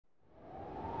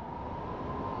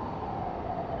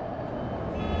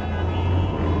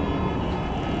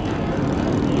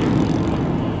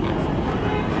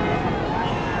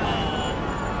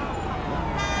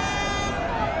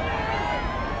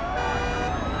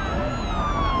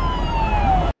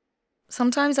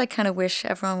sometimes I kind of wish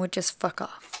everyone would just fuck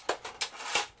off.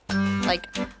 Like,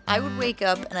 I would wake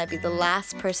up and I'd be the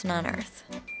last person on Earth.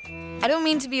 I don't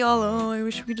mean to be all, oh, I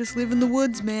wish we could just live in the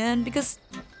woods, man, because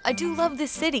I do love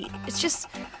this city. It's just,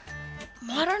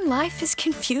 modern life is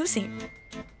confusing.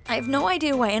 I have no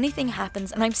idea why anything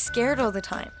happens, and I'm scared all the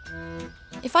time.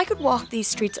 If I could walk these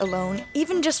streets alone,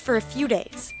 even just for a few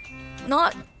days,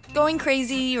 not going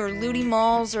crazy or looting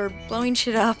malls or blowing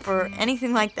shit up or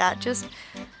anything like that, just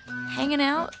hanging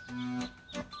out,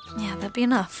 yeah, that'd be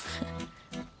enough.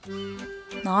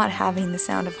 Not having the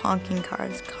sound of honking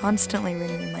cars constantly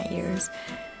ringing in my ears.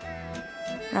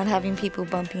 Not having people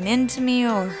bumping into me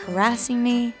or harassing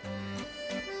me.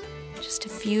 Just a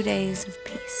few days of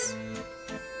peace.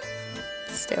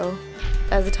 Still,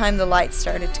 by the time the lights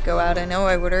started to go out, I know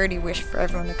I would already wish for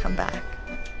everyone to come back.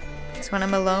 Because when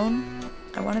I'm alone,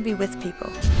 I want to be with people.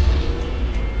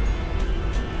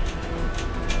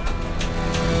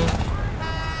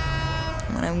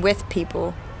 When I'm with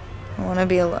people, I want to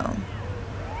be alone.